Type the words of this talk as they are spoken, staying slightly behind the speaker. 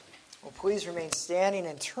Well, please remain standing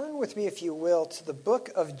and turn with me, if you will, to the book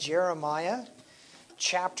of Jeremiah,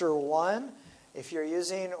 chapter 1. If you're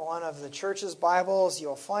using one of the church's Bibles,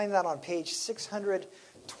 you'll find that on page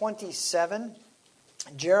 627.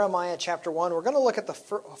 Jeremiah chapter 1. We're going to look at the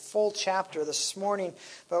full chapter this morning,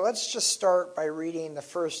 but let's just start by reading the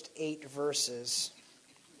first 8 verses.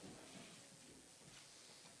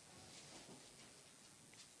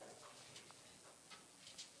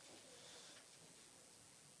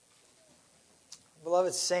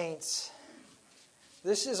 Beloved saints,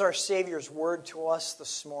 this is our Savior's word to us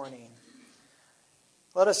this morning.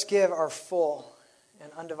 Let us give our full and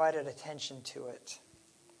undivided attention to it.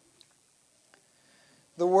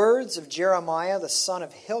 The words of Jeremiah, the son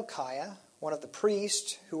of Hilkiah, one of the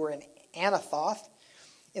priests who were in Anathoth,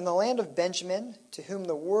 in the land of Benjamin, to whom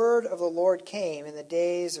the word of the Lord came in the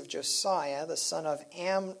days of Josiah, the son of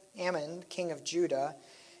Ammon, king of Judah,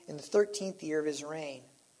 in the 13th year of his reign.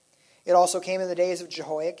 It also came in the days of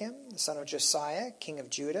Jehoiakim, the son of Josiah, king of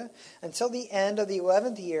Judah, until the end of the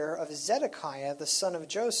 11th year of Zedekiah, the son of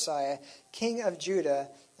Josiah, king of Judah,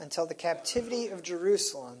 until the captivity of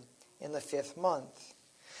Jerusalem in the 5th month.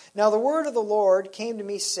 Now the word of the Lord came to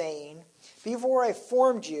me, saying, Before I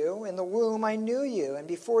formed you in the womb I knew you, and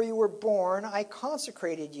before you were born I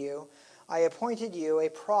consecrated you. I appointed you a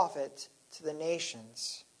prophet to the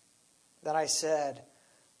nations. Then I said,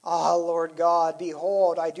 Ah, Lord God,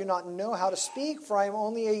 behold, I do not know how to speak, for I am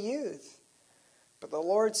only a youth. But the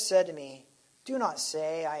Lord said to me, Do not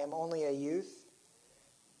say, I am only a youth.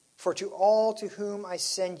 For to all to whom I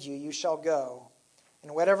send you, you shall go.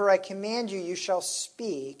 And whatever I command you, you shall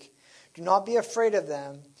speak. Do not be afraid of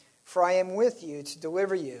them, for I am with you to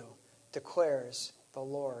deliver you, declares the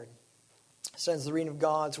Lord. Since the reading of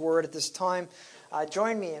God's word at this time,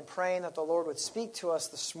 join me in praying that the Lord would speak to us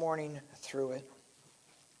this morning through it.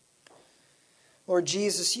 Lord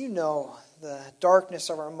Jesus, you know the darkness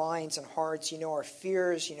of our minds and hearts. You know our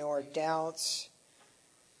fears. You know our doubts.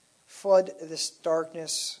 Flood this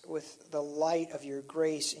darkness with the light of your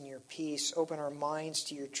grace and your peace. Open our minds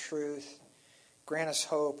to your truth. Grant us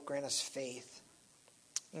hope. Grant us faith.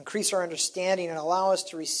 Increase our understanding and allow us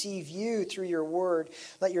to receive you through your word.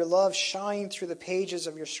 Let your love shine through the pages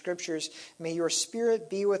of your scriptures. May your Spirit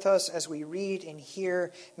be with us as we read and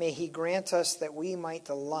hear. May he grant us that we might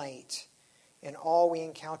delight in all we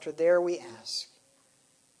encounter there, we ask.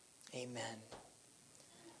 Amen.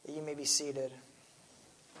 You may be seated.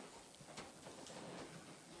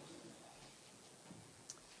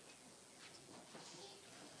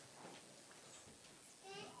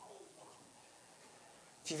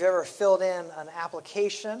 If you've ever filled in an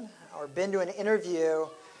application or been to an interview,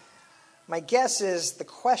 my guess is the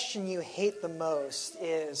question you hate the most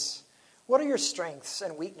is, what are your strengths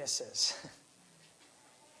and weaknesses?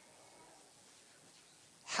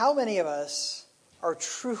 How many of us are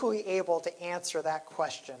truly able to answer that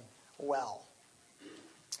question well?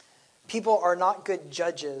 People are not good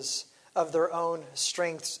judges of their own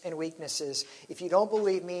strengths and weaknesses. If you don't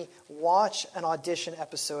believe me, watch an audition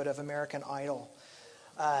episode of American Idol.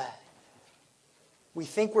 We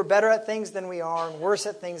think we're better at things than we are and worse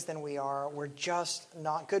at things than we are. We're just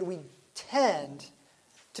not good. We tend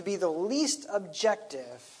to be the least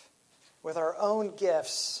objective with our own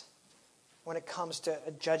gifts when it comes to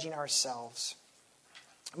judging ourselves.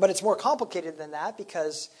 But it's more complicated than that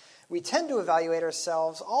because we tend to evaluate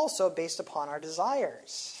ourselves also based upon our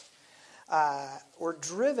desires. We're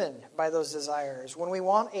driven by those desires. When we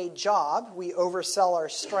want a job, we oversell our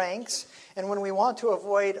strengths. And when we want to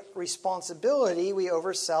avoid responsibility, we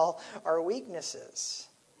oversell our weaknesses.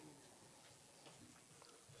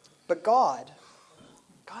 But God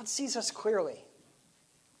sees us clearly.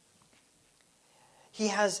 He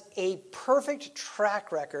has a perfect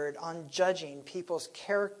track record on judging people's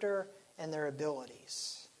character and their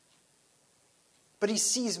abilities. But he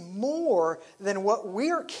sees more than what we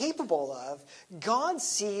are capable of. God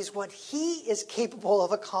sees what he is capable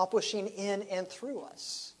of accomplishing in and through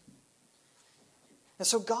us. And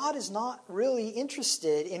so God is not really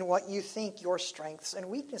interested in what you think your strengths and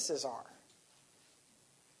weaknesses are.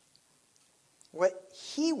 What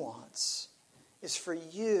he wants is for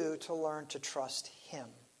you to learn to trust him,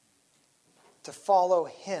 to follow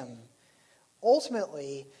him.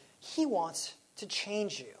 Ultimately, he wants to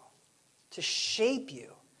change you, to shape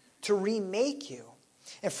you, to remake you.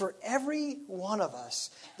 And for every one of us,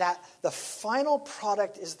 that the final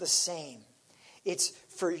product is the same. It's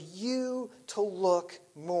for you to look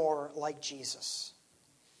more like Jesus.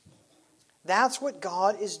 That's what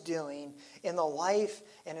God is doing in the life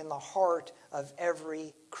and in the heart of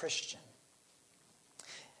every Christian.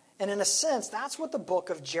 And in a sense, that's what the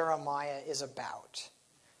book of Jeremiah is about.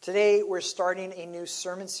 Today we're starting a new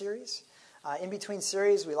sermon series. In between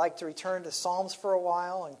series, we like to return to Psalms for a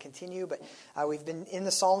while and continue, but we've been in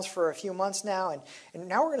the Psalms for a few months now, and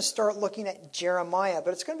now we're going to start looking at Jeremiah,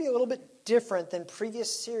 but it's going to be a little bit different than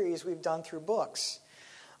previous series we've done through books.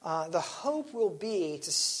 The hope will be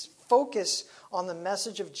to focus on the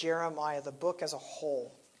message of Jeremiah, the book as a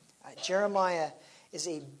whole. Jeremiah is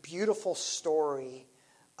a beautiful story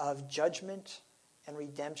of judgment and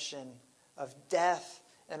redemption, of death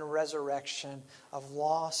and resurrection, of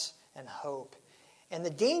loss and hope. And the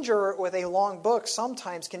danger with a long book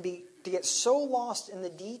sometimes can be to get so lost in the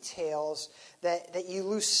details that you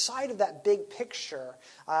lose sight of that big picture,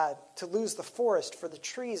 to lose the forest for the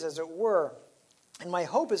trees, as it were. And my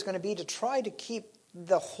hope is going to be to try to keep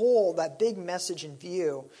the whole, that big message in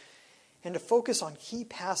view, and to focus on key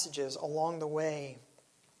passages along the way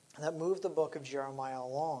that move the book of Jeremiah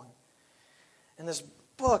along. And this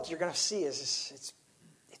book, you're going to see, it's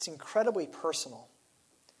incredibly personal,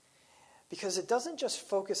 because it doesn't just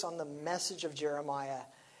focus on the message of Jeremiah,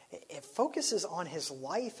 it focuses on his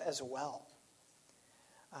life as well.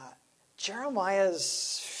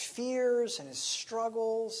 Jeremiah's fears and his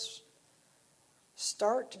struggles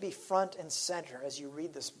start to be front and center as you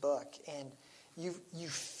read this book, and you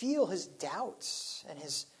feel his doubts and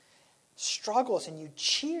his struggles, and you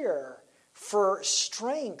cheer for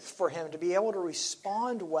strength for him to be able to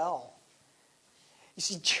respond well. You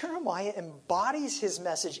see, Jeremiah embodies his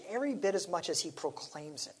message every bit as much as he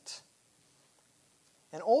proclaims it.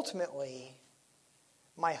 And ultimately,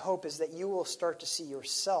 my hope is that you will start to see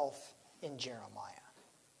yourself in Jeremiah.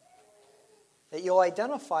 That you'll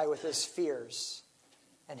identify with his fears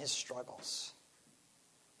and his struggles.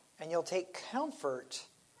 And you'll take comfort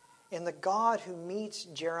in the God who meets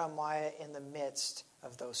Jeremiah in the midst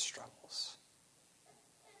of those struggles.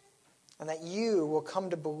 And that you will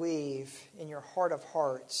come to believe in your heart of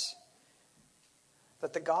hearts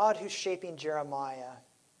that the God who's shaping Jeremiah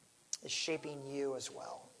is shaping you as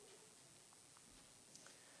well.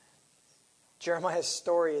 Jeremiah's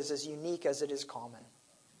story is as unique as it is common.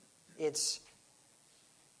 It's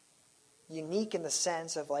unique in the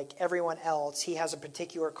sense of, like everyone else, he has a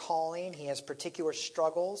particular calling, he has particular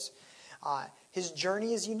struggles. His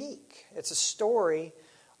journey is unique. It's a story,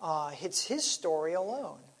 it's his story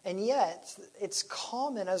alone. And yet, it's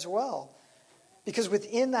common as well. Because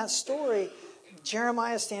within that story,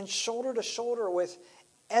 Jeremiah stands shoulder to shoulder with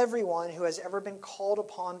everyone who has ever been called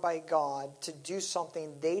upon by God to do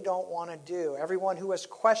something they don't want to do. Everyone who has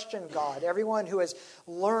questioned God. Everyone who has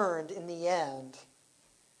learned in the end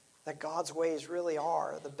that God's ways really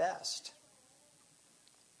are the best.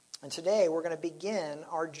 And today, we're going to begin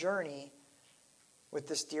our journey with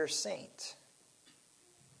this dear saint.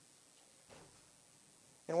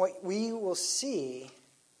 And what we will see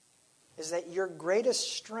is that your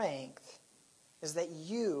greatest strength is that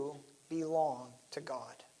you belong to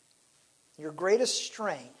God. Your greatest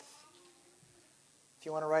strength, if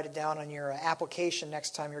you want to write it down on your application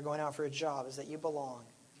next time you're going out for a job, is that you belong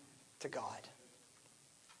to God.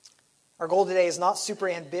 Our goal today is not super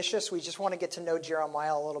ambitious. We just want to get to know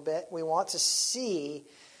Jeremiah a little bit. We want to see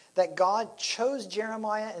that God chose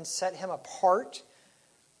Jeremiah and set him apart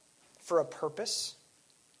for a purpose.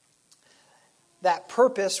 That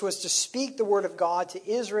purpose was to speak the word of God to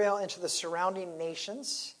Israel and to the surrounding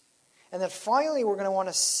nations. And then finally, we're going to want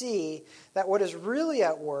to see that what is really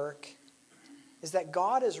at work is that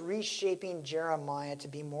God is reshaping Jeremiah to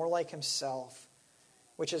be more like himself,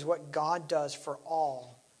 which is what God does for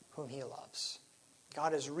all whom he loves.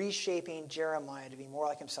 God is reshaping Jeremiah to be more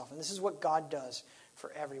like himself. And this is what God does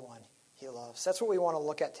for everyone he loves. That's what we want to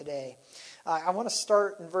look at today. I want to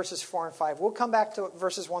start in verses 4 and 5. We'll come back to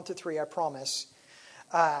verses 1 through 3, I promise.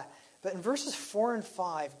 But in verses 4 and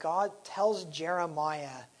 5, God tells Jeremiah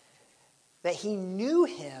that he knew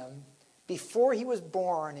him before he was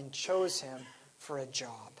born and chose him for a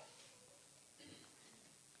job.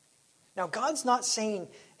 Now, God's not saying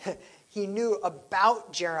he knew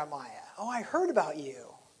about Jeremiah. Oh, I heard about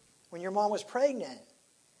you when your mom was pregnant.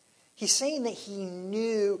 He's saying that he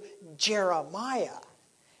knew Jeremiah.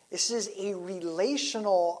 This is a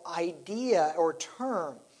relational idea or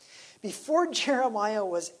term. Before Jeremiah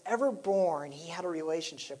was ever born, he had a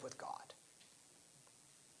relationship with God.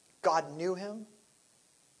 God knew him,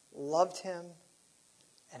 loved him,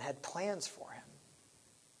 and had plans for him.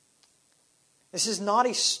 This is not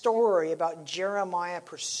a story about Jeremiah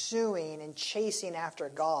pursuing and chasing after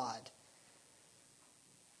God.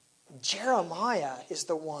 Jeremiah is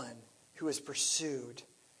the one who is pursued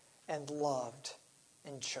and loved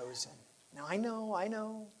and chosen. Now, I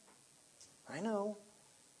know.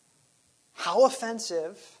 How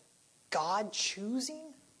offensive, God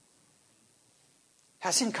choosing?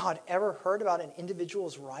 Hasn't God ever heard about an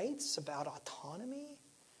individual's rights, about autonomy?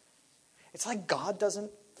 It's like God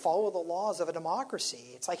doesn't follow the laws of a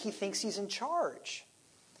democracy. It's like he thinks he's in charge.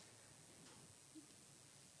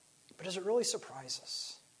 But does it really surprise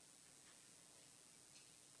us?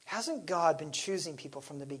 Hasn't God been choosing people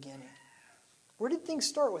from the beginning? Where did things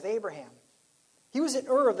start with Abraham? He was at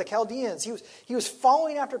Ur of the Chaldeans. He was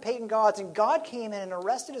following after pagan gods, and God came in and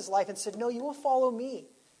arrested his life and said, no, you will follow me.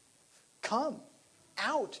 Come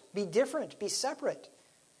out. Be different. Be separate.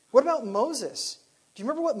 What about Moses? Do you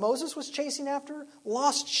remember what Moses was chasing after?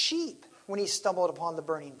 Lost sheep when he stumbled upon the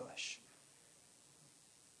burning bush.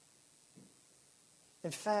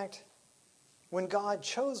 In fact, when God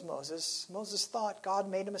chose Moses, Moses thought God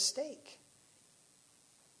made a mistake.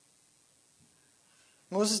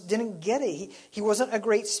 Moses didn't get it. He wasn't a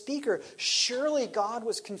great speaker. Surely God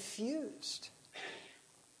was confused.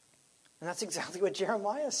 And that's exactly what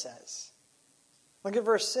Jeremiah says. Look at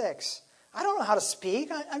verse 6. I don't know how to speak.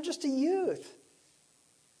 I'm just a youth.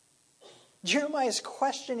 Jeremiah is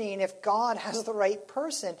questioning if God has the right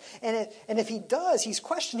person. And if he does, he's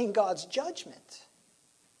questioning God's judgment.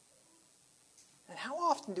 And how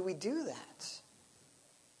often do we do that?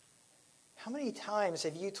 How many times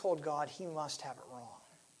have you told God he must have it wrong?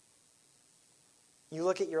 You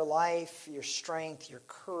look at your life, your strength, your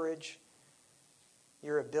courage,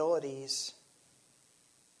 your abilities.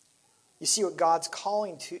 You see what God's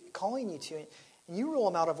calling you to, and you rule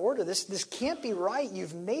them out of order. This can't be right.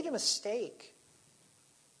 You've made a mistake.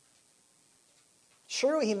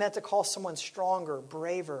 Surely he meant to call someone stronger,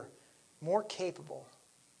 braver, more capable.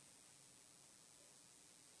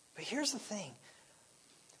 But here's the thing.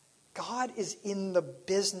 God is in the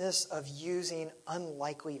business of using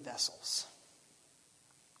unlikely vessels.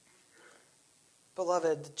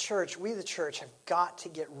 Beloved, we the church have got to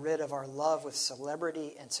get rid of our love with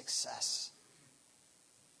celebrity and success.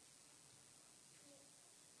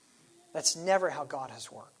 That's never how God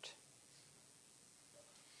has worked.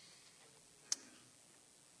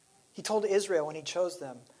 He told Israel when he chose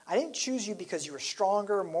them, I didn't choose you because you were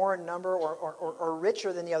stronger, more in number, or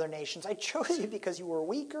richer than the other nations. I chose you because you were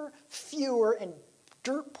weaker, fewer, and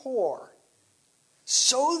dirt poor,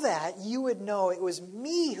 so that you would know it was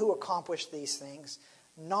me who accomplished these things,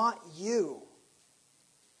 not you.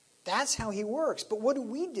 That's how he works. But what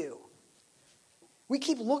do? We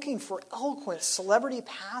keep looking for eloquent celebrity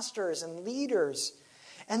pastors and leaders,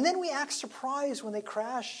 and then we act surprised when they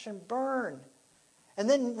crash and burn. And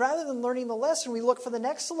then rather than learning the lesson, we look for the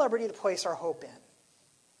next celebrity to place our hope in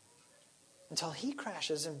until he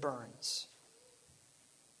crashes and burns.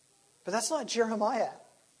 But that's not Jeremiah.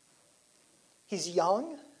 He's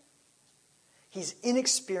young. He's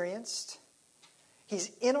inexperienced. He's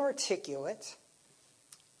inarticulate.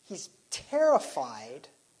 He's terrified.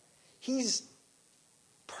 He's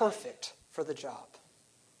perfect for the job.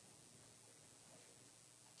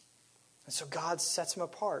 And so God sets him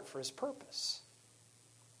apart for his purpose.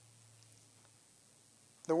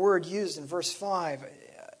 The word used in verse 5,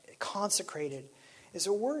 consecrated, is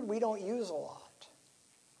a word we don't use a lot.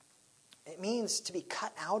 It means to be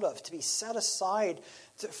cut out of, to be set aside,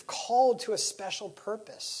 called to a special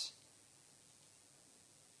purpose.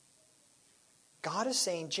 God is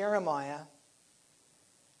saying, Jeremiah,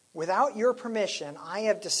 without your permission, I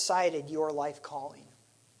have decided your life calling.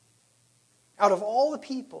 Out of all the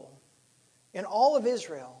people in all of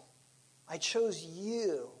Israel, I chose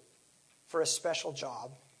you for a special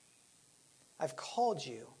job. I've called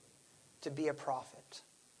you to be a prophet.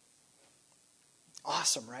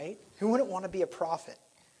 Awesome, right? Who wouldn't want to be a prophet?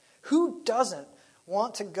 Who doesn't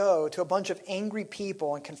want to go to a bunch of angry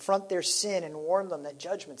people and confront their sin and warn them that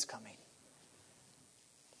judgment's coming?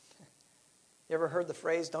 You ever heard the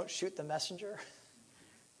phrase, don't shoot the messenger?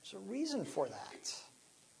 There's a reason for that.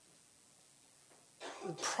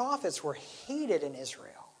 The prophets were hated in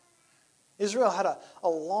Israel. Israel had a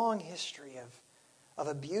long history of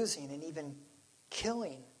abusing and even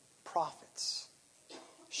killing prophets,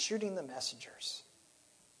 shooting the messengers.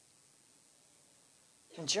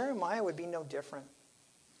 And Jeremiah would be no different.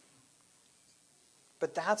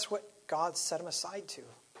 But that's what God set him aside to.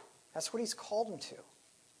 That's what he's called him to.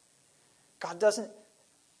 God doesn't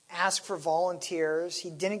ask for volunteers. He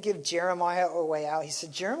didn't give Jeremiah a way out. He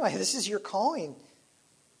said, Jeremiah, this is your calling.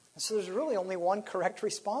 And so there's really only one correct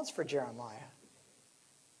response for Jeremiah.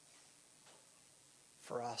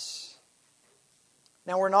 For us.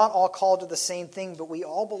 Now, we're not all called to the same thing, but we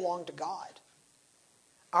all belong to God.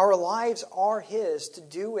 Our lives are his to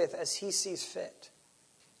do with as he sees fit.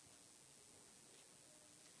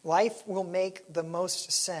 Life will make the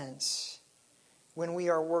most sense when we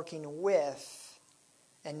are working with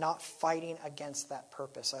and not fighting against that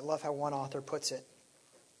purpose. I love how one author puts it.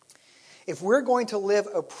 If we're going to live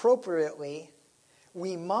appropriately,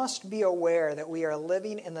 we must be aware that we are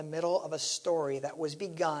living in the middle of a story that was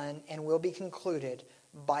begun and will be concluded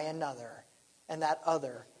by another, and that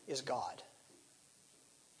other is God.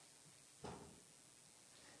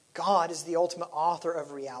 God is the ultimate author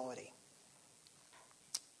of reality.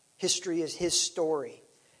 History is his story.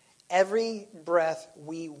 Every breath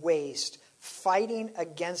we waste fighting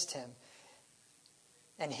against him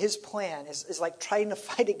and his plan is like trying to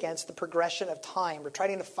fight against the progression of time or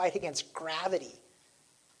trying to fight against gravity.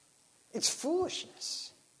 It's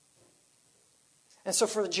foolishness. And so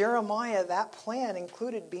for Jeremiah, that plan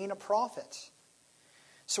included being a prophet.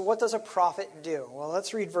 So what does a prophet do? Well,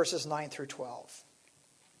 let's read verses 9 through 12.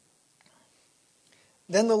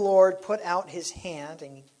 Then the Lord put out his hand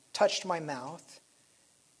and touched my mouth.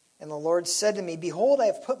 And the Lord said to me, Behold, I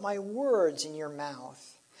have put my words in your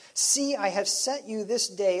mouth. See, I have set you this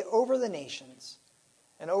day over the nations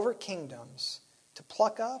and over kingdoms to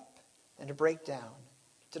pluck up and to break down,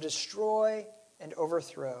 to destroy and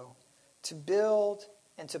overthrow, to build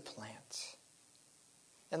and to plant.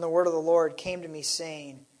 And the word of the Lord came to me,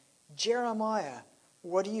 saying, Jeremiah,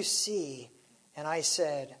 what do you see? And I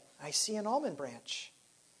said, I see an almond branch.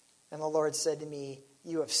 And the Lord said to me,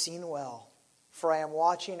 You have seen well, for I am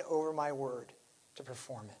watching over my word to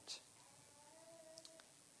perform it.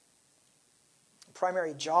 The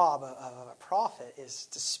primary job of a prophet is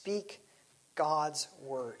to speak God's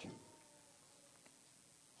word.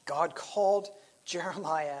 God called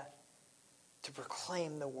Jeremiah to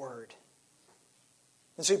proclaim the word.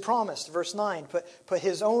 And so he promised, verse 9, put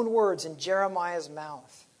his own words in Jeremiah's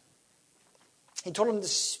mouth. He told him to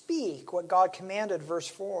speak what God commanded, verse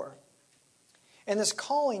 4. And this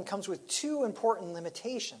calling comes with two important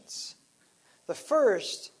limitations. The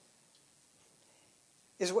first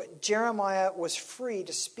is what Jeremiah was free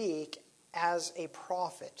to speak as a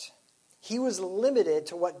prophet. He was limited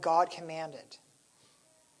to what God commanded.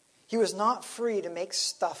 He was not free to make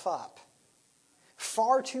stuff up.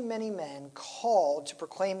 Far too many men called to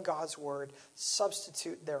proclaim God's word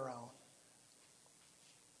substitute their own.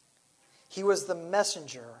 He was the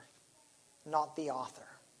messenger, not the author.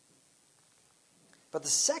 But the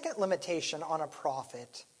second limitation on a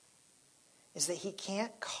prophet is that he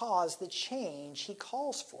can't cause the change he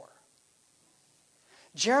calls for.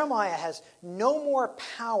 Jeremiah has no more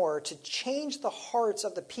power to change the hearts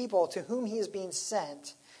of the people to whom he is being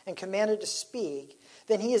sent and commanded to speak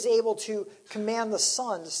than he is able to command the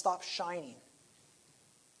sun to stop shining.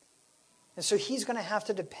 And so he's going to have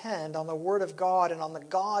to depend on the word of God and on the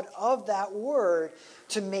God of that word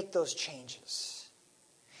to make those changes.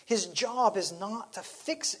 His job is not to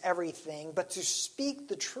fix everything, but to speak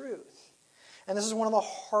the truth. And this is one of the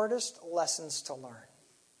hardest lessons to learn.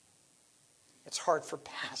 It's hard for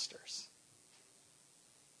pastors.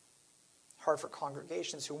 Hard for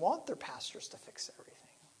congregations who want their pastors to fix everything.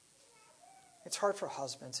 It's hard for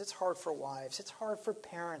husbands. It's hard for wives. It's hard for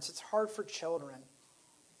parents. It's hard for children.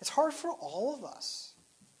 It's hard for all of us.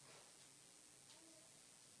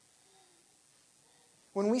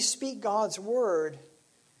 When we speak God's word,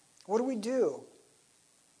 what do?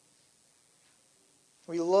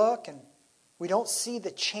 We look and we don't see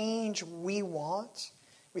the change we want.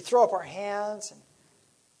 We throw up our hands and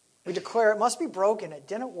we declare it must be broken. It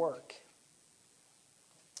didn't work.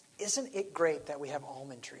 Isn't it great that we have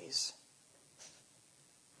almond trees?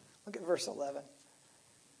 Look at verse 11.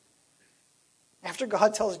 After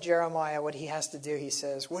God tells Jeremiah what he has to do, he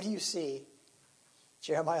says, What do you see?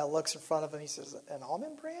 Jeremiah looks in front of him. He says, An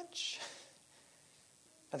almond branch?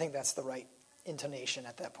 I think that's the right intonation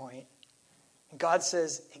at that point. And God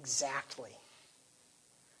says, Exactly.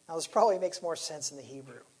 Now, this probably makes more sense in the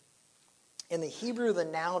Hebrew. In the Hebrew, the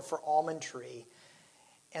noun for almond tree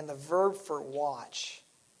and the verb for watch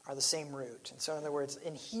are the same root. And so, in other words,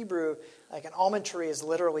 in Hebrew, like an almond tree is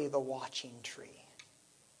literally the watching tree.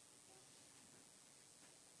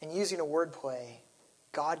 And using a wordplay,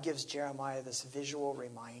 God gives Jeremiah this visual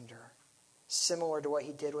reminder, similar to what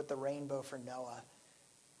he did with the rainbow for Noah.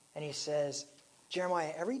 And he says,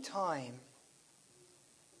 Jeremiah, every time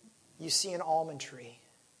you see an almond tree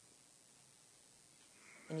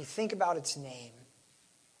and you think about its name,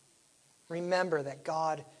 remember that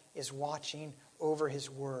God is watching over his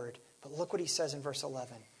word. But look what he says in verse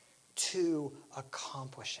 11, to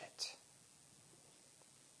accomplish it.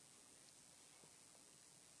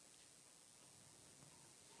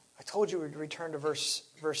 I told you we'd return to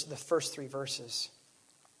the first three verses.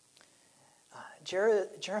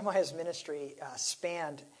 Jeremiah's ministry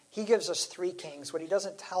spanned he gives us 3 kings. What he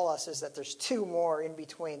doesn't tell us is that there's 2 more in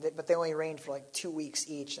between, but they only reigned for like 2 weeks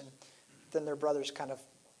each, and then their brothers kind of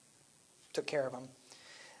took care of them.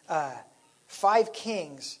 5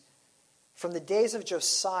 kings from the days of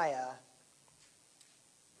Josiah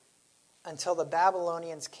until the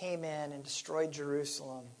Babylonians came in and destroyed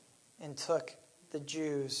Jerusalem and took the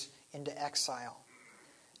Jews into exile.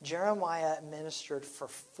 Jeremiah ministered for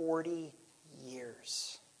 40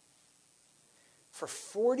 years. For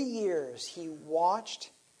 40 years, he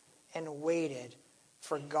watched and waited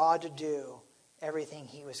for God to do everything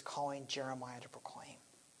he was calling Jeremiah to proclaim.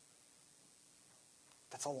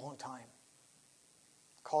 That's a long time.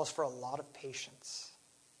 It calls for a lot of patience.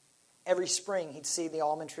 Every spring, he'd see the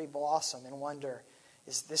almond tree blossom and wonder,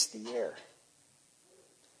 is this the year?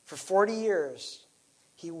 For 40 years,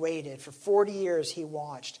 he waited. For 40 years, he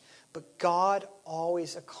watched. But God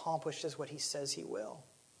always accomplishes what he says he will.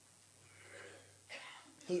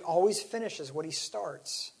 He always finishes what he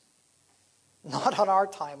starts. Not on our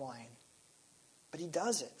timeline, but he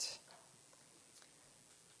does it.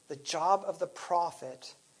 The job of the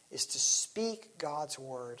prophet is to speak God's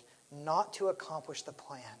word, not to accomplish the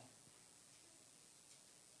plan.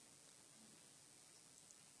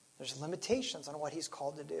 There's limitations on what he's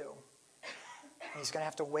called to do. He's going to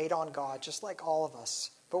have to wait on God, just like all of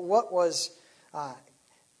us. But what was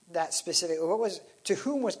that specific? To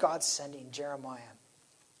whom was God sending Jeremiah?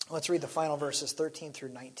 Let's read the final verses, 13 through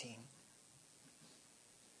 19.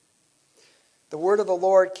 The word of the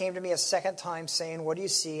Lord came to me a second time, saying, "What do you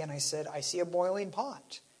see?" And I said, "I see a boiling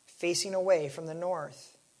pot, facing away from the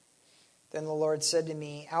north." Then the Lord said to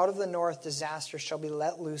me, "Out of the north disaster shall be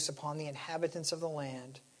let loose upon the inhabitants of the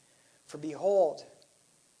land. For behold,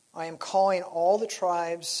 I am calling all the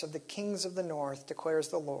tribes of the kings of the north, declares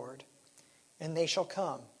the Lord, and they shall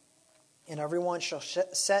come, and everyone shall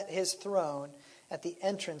set his throne at the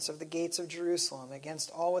entrance of the gates of Jerusalem,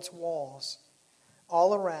 against all its walls,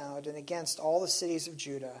 all around, and against all the cities of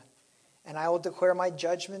Judah. And I will declare my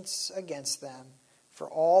judgments against them for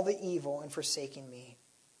all the evil in forsaking me.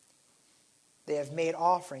 They have made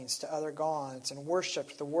offerings to other gods and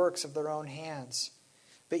worshipped the works of their own hands.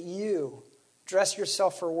 But you, dress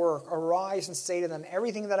yourself for work, arise and say to them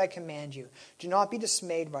everything that I command you. Do not be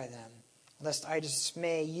dismayed by them, lest I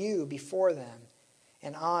dismay you before them.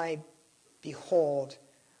 And I, behold,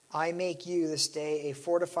 I make you this day a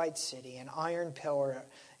fortified city, an iron pillar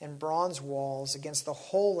and bronze walls against the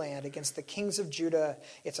whole land, against the kings of Judah,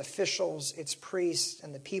 its officials, its priests,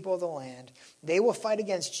 and the people of the land. They will fight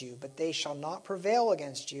against you, but they shall not prevail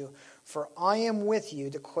against you, for I am with you,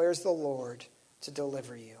 declares the Lord, to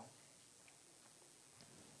deliver you."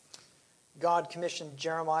 God commissioned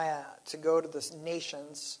Jeremiah to go to the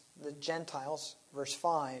nations, the Gentiles, verse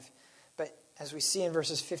 5. But as we see in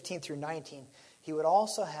verses 15 through 19, he would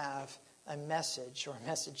also have a message, or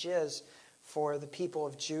messages, for the people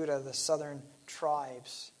of Judah, the southern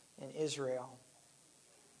tribes in Israel.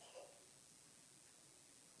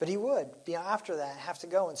 But he would, after that, have to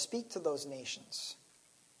go and speak to those nations.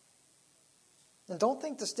 And don't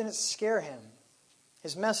think this didn't scare him.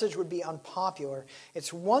 His message would be unpopular.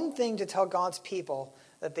 It's one thing to tell God's people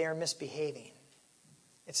that they are misbehaving.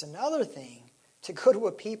 It's another thing to go to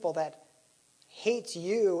a people that hates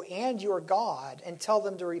you and your God and tell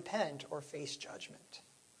them to repent or face judgment.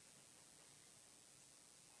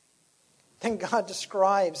 Then God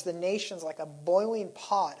describes the nations like a boiling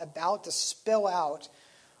pot about to spill out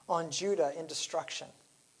on Judah in destruction.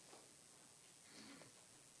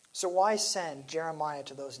 So why send Jeremiah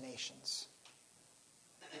to those nations?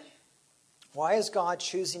 Why is God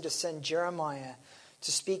choosing to send Jeremiah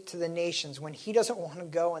to speak to the nations when he doesn't want to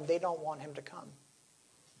go and they don't want him to come?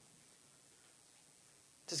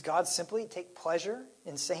 Does God simply take pleasure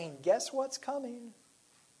in saying, "Guess what's coming"?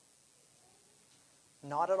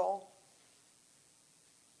 Not at all.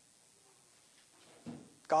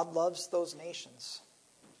 God loves those nations.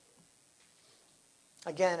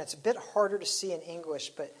 Again, it's a bit harder to see in English,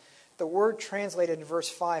 but the word translated in verse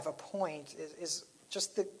 5, appoint, is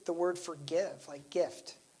just the word for give, like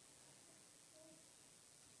gift.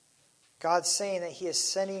 God's saying that he is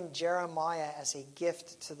sending Jeremiah as a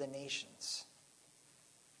gift to the nations.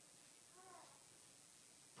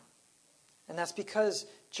 And that's because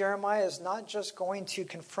Jeremiah is not just going to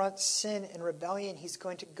confront sin and rebellion, he's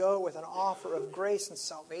going to go with an offer of grace and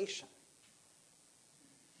salvation.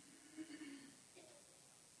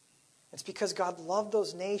 It's because God loved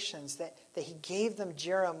those nations that he gave them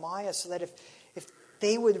Jeremiah, so that if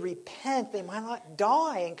they would repent, they might not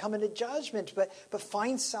die and come into judgment, but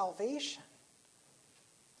find salvation.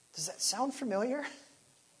 Does that sound familiar?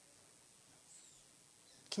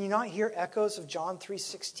 Can you not hear echoes of John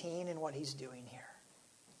 3:16 in what he's doing here?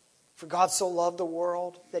 For God so loved the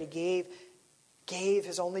world that he gave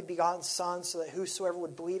his only begotten Son so that whosoever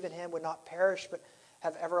would believe in him would not perish but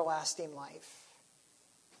have everlasting life.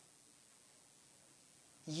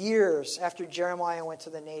 Years after Jeremiah went to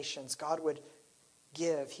the nations, God would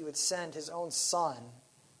he would send his own Son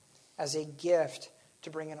as a gift to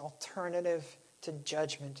bring an alternative to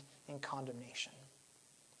judgment and condemnation.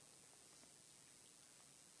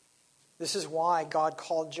 This is why God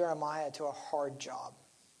called Jeremiah to a hard job.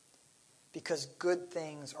 Because good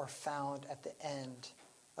things are found at the end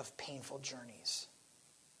of painful journeys.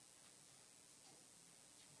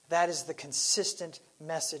 That is the consistent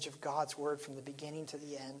message of God's word from the beginning to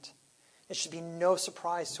the end. It should be no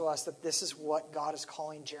surprise to us that this is what God is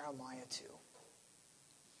calling Jeremiah to.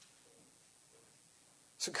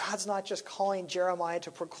 So God's not just calling Jeremiah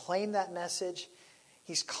to proclaim that message.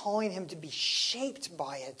 He's calling him to be shaped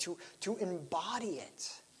by it, to embody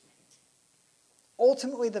it.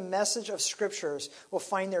 Ultimately, the message of Scriptures will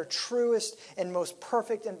find their truest and most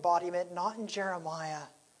perfect embodiment not in Jeremiah,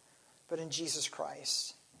 but in Jesus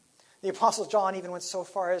Christ. The Apostle John even went so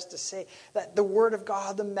far as to say that the Word of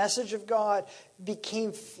God, the message of God,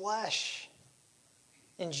 became flesh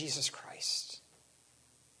in Jesus Christ.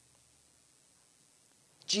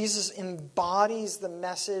 Jesus embodies the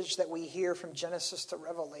message that we hear from Genesis to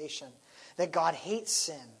Revelation, that God hates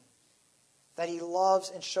sin, that he loves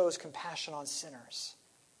and shows compassion on sinners,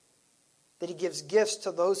 that he gives gifts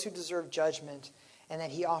to those who deserve judgment, and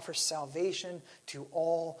that he offers salvation to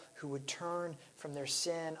all who would turn from their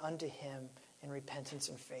sin unto him in repentance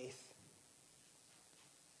and faith.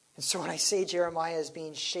 And so when I say Jeremiah is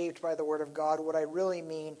being shaped by the Word of God, what I really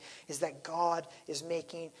mean is that God is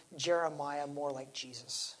making Jeremiah more like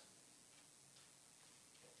Jesus.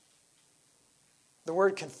 The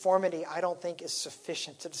word conformity, I don't think, is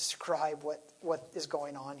sufficient to describe what is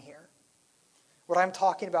going on here. What I'm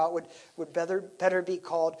talking about would better be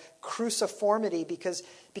called cruciformity because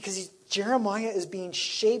Jeremiah is being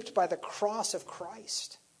shaped by the cross of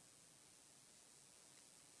Christ.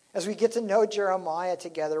 As we get to know Jeremiah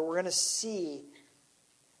together, we're going to see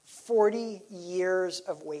 40 years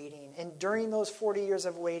of waiting. And during those 40 years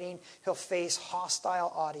of waiting, he'll face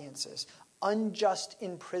hostile audiences, unjust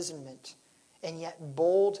imprisonment, and yet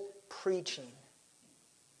bold preaching.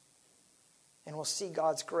 And we'll see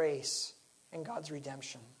God's grace and God's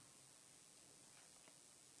redemption.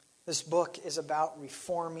 This book is about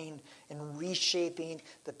reforming and reshaping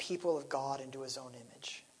the people of God into his own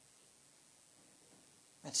image.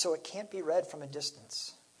 And so it can't be read from a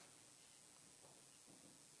distance.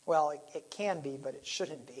 Well, it can be, but it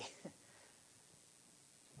shouldn't be.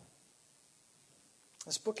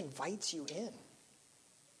 This book invites you in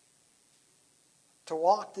to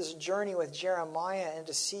walk this journey with Jeremiah and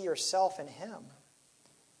to see yourself in him,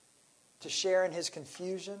 to share in his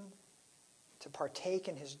confusion, to partake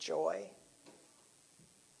in his joy,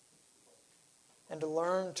 and to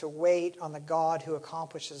learn to wait on the God who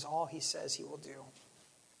accomplishes all he says he will do.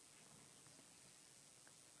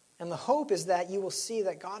 And the hope is that you will see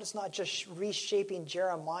that God is not just reshaping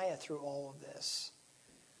Jeremiah through all of this,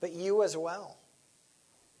 but you as well.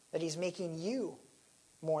 That he's making you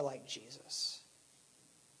more like Jesus.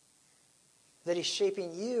 That he's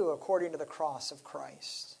shaping you according to the cross of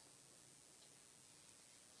Christ.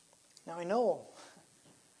 Now I know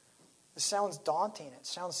this sounds daunting. It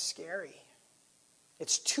sounds scary.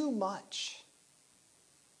 It's too much.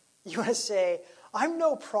 You want to say, I'm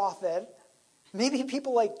no prophet. Maybe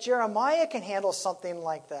people like Jeremiah can handle something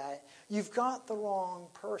like that. You've got the wrong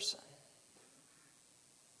person.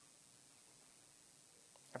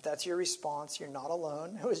 If that's your response, you're not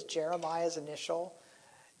alone. It was Jeremiah's initial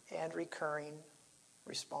and recurring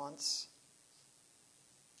response.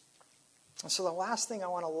 And so the last thing I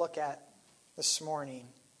want to look at this morning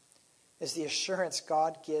is the assurance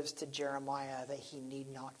God gives to Jeremiah that he need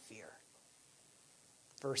not fear.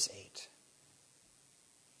 Verse 8.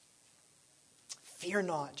 Fear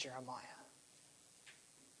not, Jeremiah.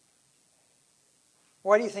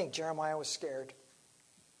 Why do you think Jeremiah was scared?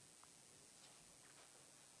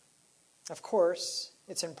 Of course,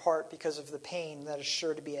 it's in part because of the pain that is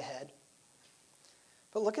sure to be ahead.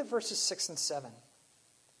 But look at verses 6 and 7.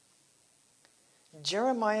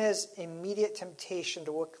 Jeremiah's immediate temptation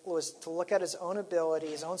was to look at his own ability,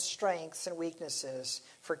 his own strengths and weaknesses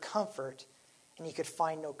for comfort, and he could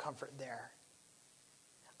find no comfort there.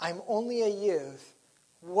 I'm only a youth.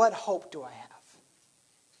 What hope do I have?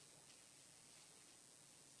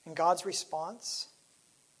 And God's response?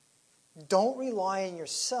 Don't rely on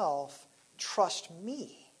yourself. Trust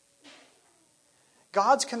me.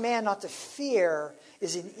 God's command not to fear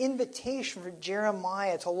is an invitation for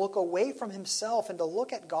Jeremiah to look away from himself and to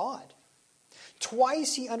look at God.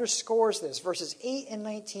 Twice he underscores this, verses 8 and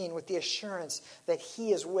 19, with the assurance that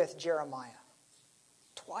he is with Jeremiah.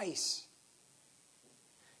 Twice.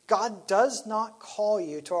 God does not call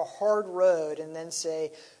you to a hard road and then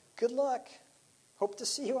say, good luck, hope to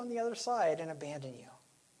see you on the other side, and abandon you.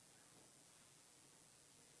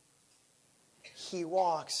 He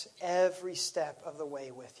walks every step of the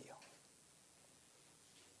way with you.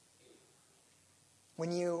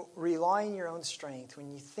 When you rely on your own strength, when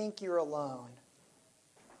you think you're alone,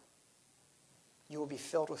 you will be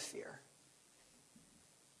filled with fear.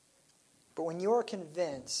 But when you are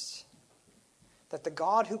convinced that the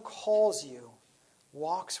God who calls you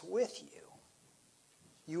walks with you,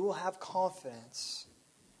 you will have confidence.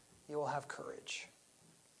 You will have courage.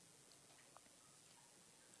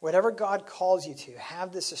 Whatever God calls you to,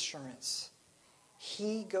 have this assurance.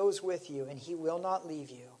 He goes with you and he will not leave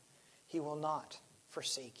you. He will not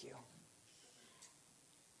forsake you.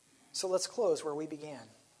 So let's close where we began.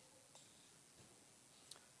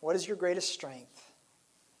 What is your greatest strength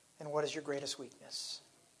and what is your greatest weakness?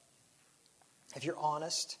 If you're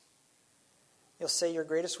honest, you'll say your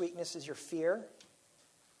greatest weakness is your fear,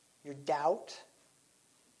 your doubt,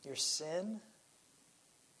 your sin,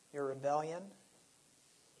 your rebellion.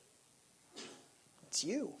 It's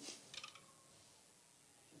you.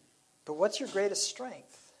 But what's your greatest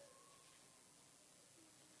strength?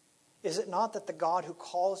 Is it not that the God who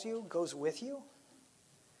calls you goes with you?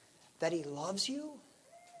 That he loves you?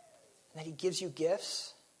 That he gives you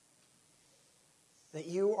gifts? That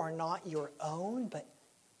you are not your own, but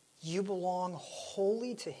you belong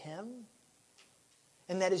wholly to him?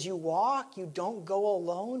 And that as you walk, you don't go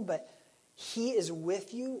alone, but he is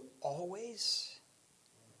with you always?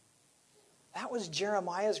 That was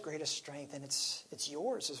Jeremiah's greatest strength, and it's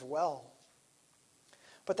yours as well.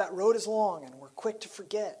 But that road is long, and we're quick to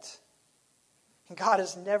forget. And God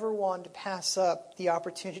is never one to pass up the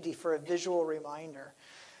opportunity for a visual reminder.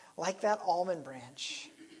 Like that almond branch,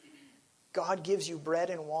 God gives you bread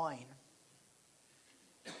and wine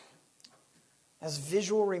as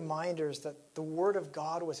visual reminders that the Word of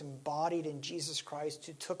God was embodied in Jesus Christ,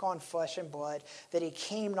 who took on flesh and blood, that he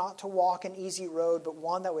came not to walk an easy road, but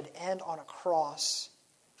one that would end on a cross.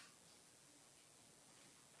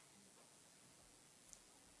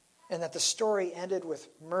 And that the story ended with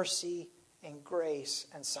mercy and grace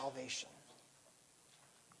and salvation.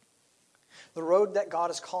 The road that God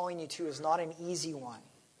is calling you to is not an easy one.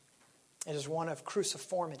 It is one of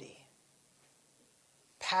cruciformity,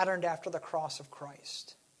 patterned after the cross of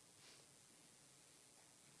Christ.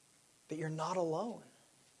 But you're not alone.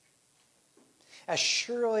 As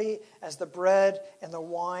surely as the bread and the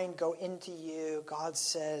wine go into you, God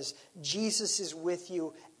says, Jesus is with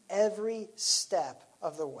you every step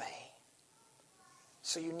of the way.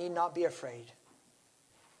 So you need not be afraid,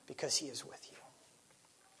 because he is with you.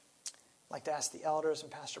 I'd like to ask the elders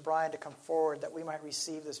and Pastor Brian to come forward that we might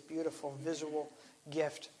receive this beautiful visual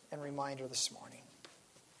gift and reminder this morning.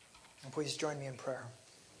 And please join me in prayer.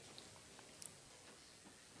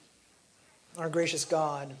 Our gracious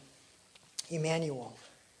God, Emmanuel,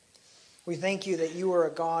 we thank you that you are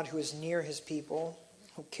a God who is near his people,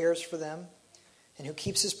 who cares for them, and who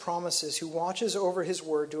keeps his promises, who watches over his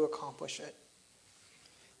word to accomplish it.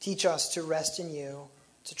 Teach us to rest in you,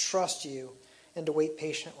 to trust you, and to wait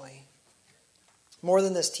patiently. More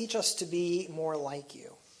than this, teach us to be more like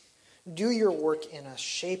you. Do your work in us,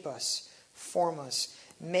 shape us, form us,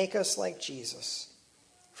 make us like Jesus,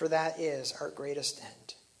 for that is our greatest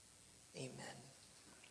end.